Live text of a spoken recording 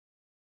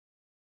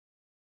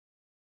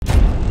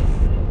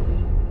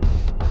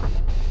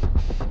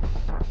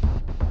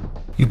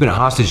You've been a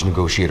hostage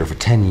negotiator for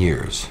 10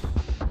 years.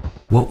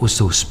 What was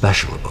so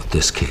special about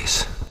this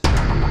case?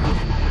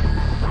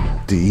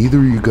 Do either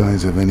of you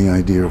guys have any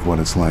idea of what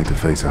it's like to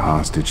face a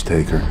hostage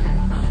taker?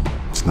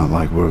 It's not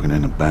like working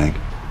in a bank.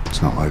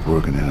 It's not like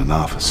working in an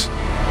office.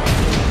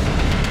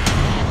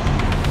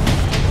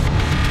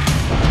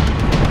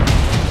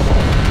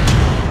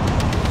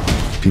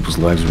 People's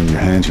lives are in your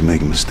hands. You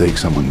make a mistake,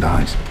 someone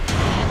dies.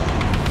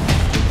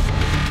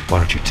 Why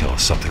don't you tell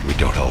us something we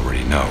don't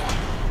already know?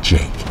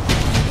 Jake.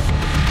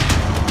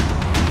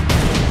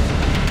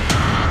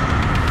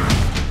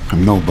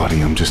 I'm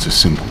nobody. I'm just a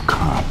simple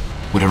cop.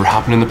 Whatever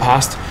happened in the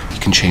past, you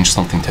can change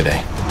something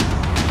today.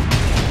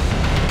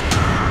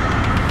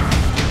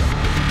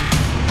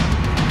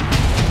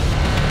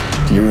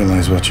 Do you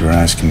realize what you're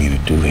asking me to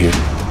do here?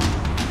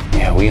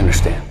 Yeah, we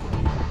understand.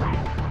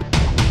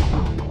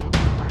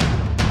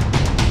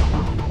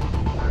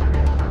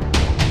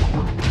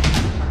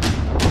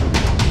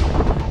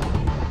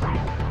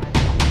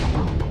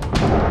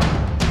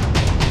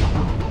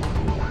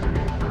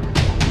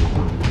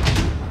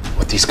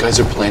 What these guys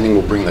are planning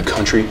will bring the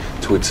country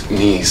to its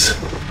knees.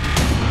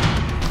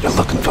 You're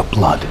looking for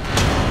blood.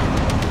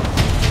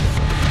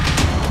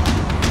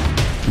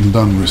 I'm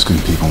done risking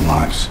people's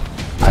lives.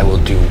 I will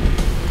do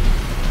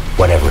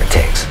whatever it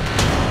takes.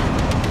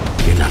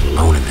 You're not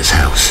alone in this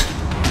house.